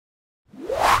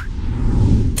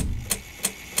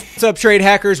What's up, trade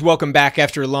hackers? Welcome back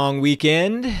after a long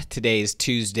weekend. Today is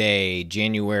Tuesday,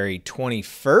 January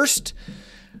 21st.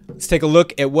 Let's take a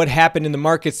look at what happened in the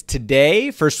markets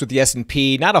today. First with the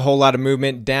S&P, not a whole lot of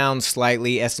movement, down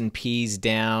slightly. S&P's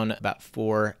down about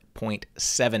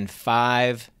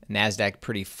 4.75. NASDAQ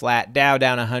pretty flat. Dow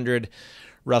down 100.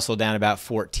 Russell down about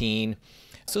 14.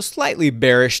 So slightly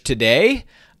bearish today.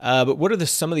 But what are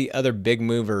some of the other big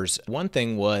movers? One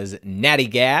thing was Natty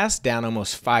Gas down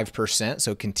almost 5%,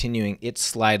 so continuing its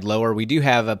slide lower. We do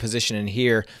have a position in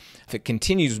here. If it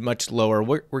continues much lower,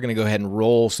 we're going to go ahead and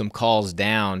roll some calls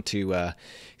down to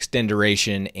extend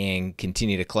duration and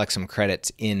continue to collect some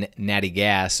credits in Natty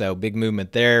Gas. So big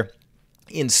movement there.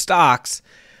 In stocks,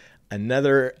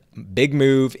 another big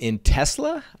move in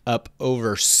Tesla, up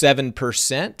over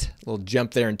 7%. A little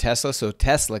jump there in Tesla. So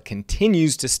Tesla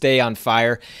continues to stay on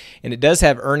fire, and it does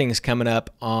have earnings coming up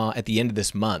at the end of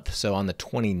this month, so on the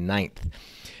 29th.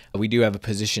 We do have a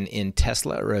position in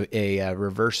Tesla, a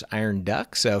reverse iron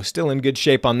duck, so still in good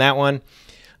shape on that one.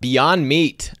 Beyond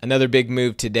Meat, another big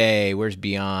move today. Where's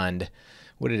Beyond?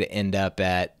 What did it end up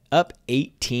at? Up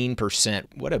 18%.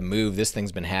 What a move this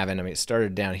thing's been having. I mean, it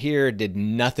started down here, did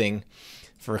nothing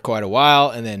for quite a while,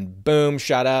 and then boom,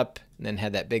 shot up, and then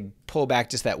had that big pullback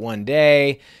just that one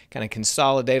day, kind of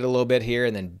consolidated a little bit here,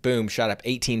 and then boom, shot up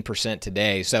 18%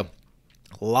 today. So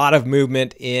a lot of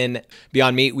movement in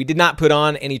Beyond Meat. We did not put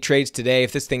on any trades today.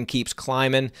 If this thing keeps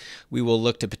climbing, we will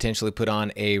look to potentially put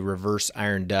on a reverse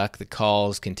iron duck. The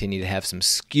calls continue to have some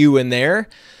skew in there,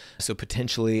 so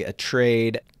potentially a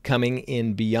trade coming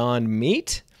in Beyond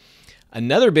Meat.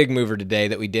 Another big mover today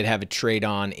that we did have a trade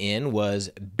on in was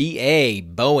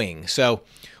Boeing. So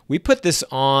we put this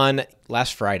on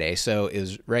last Friday, so it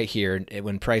was right here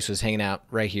when price was hanging out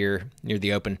right here near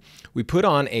the open. We put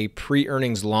on a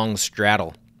pre-earnings long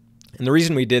straddle. And the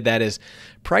reason we did that is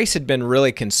price had been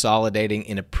really consolidating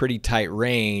in a pretty tight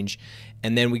range,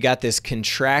 and then we got this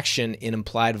contraction in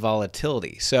implied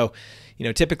volatility. So, you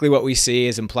know, typically what we see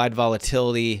is implied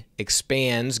volatility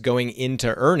expands going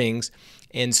into earnings.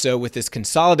 And so with this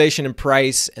consolidation in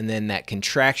price and then that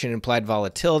contraction in implied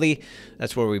volatility,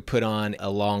 that's where we put on a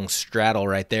long straddle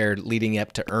right there leading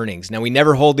up to earnings. Now, we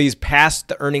never hold these past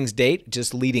the earnings date,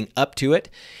 just leading up to it,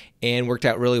 and worked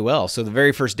out really well. So the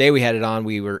very first day we had it on,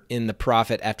 we were in the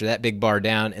profit after that big bar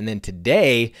down. And then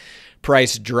today,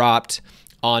 price dropped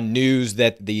on news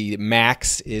that the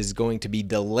MAX is going to be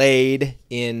delayed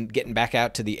in getting back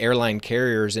out to the airline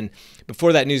carriers. And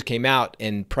before that news came out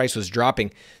and price was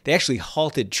dropping, they actually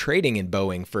halted trading in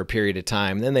Boeing for a period of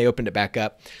time. Then they opened it back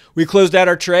up. We closed out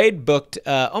our trade, booked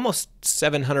almost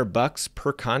 $700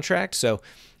 per contract. So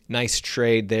nice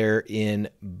trade there in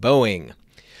Boeing.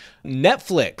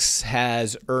 Netflix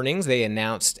has earnings. They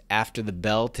announced after the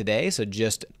bell today, so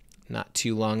just not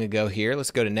too long ago here.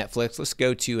 Let's go to Netflix. Let's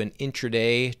go to an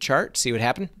intraday chart, see what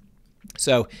happened.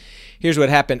 So here's what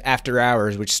happened after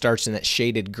hours, which starts in that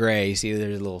shaded gray. See,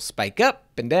 there's a little spike up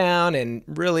and down, and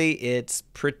really it's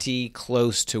pretty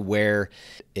close to where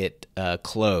it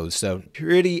closed. So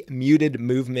pretty muted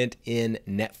movement in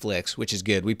Netflix, which is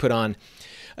good. We put on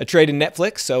a trade in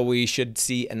Netflix, so we should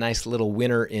see a nice little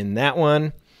winner in that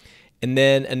one. And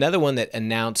then another one that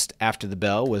announced after the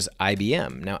bell was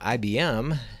IBM. Now,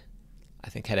 IBM, I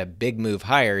think, had a big move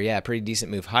higher. Yeah, pretty decent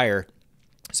move higher.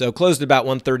 So closed at about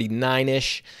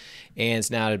 139-ish, and it's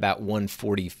now at about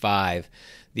 145.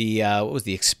 What was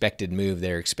the expected move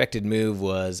there? Expected move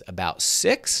was about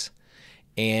 6,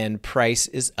 and price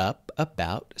is up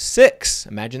about 6.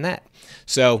 Imagine that.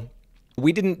 So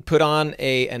we didn't put on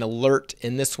an alert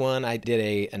in this one. I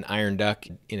did an iron duck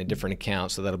in a different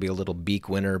account, so that'll be a little beak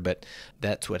winner, but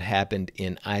that's what happened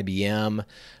in IBM.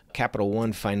 Capital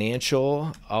One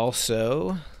Financial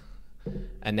also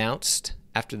announced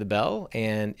after the bell,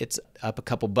 and it's up a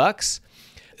couple bucks.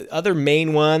 The other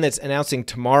main one that's announcing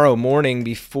tomorrow morning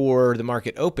before the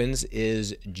market opens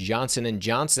is Johnson &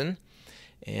 Johnson.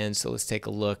 And so let's take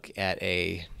a look at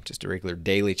just a regular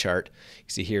daily chart. You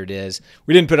see, here it is.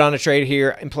 We didn't put on a trade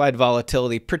here. Implied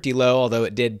volatility pretty low, although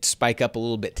it did spike up a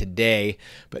little bit today.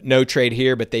 But no trade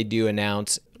here, but they do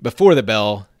announce before the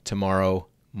bell tomorrow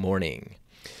morning.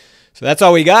 So that's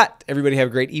all we got. Everybody have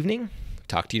a great evening.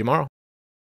 Talk to you tomorrow.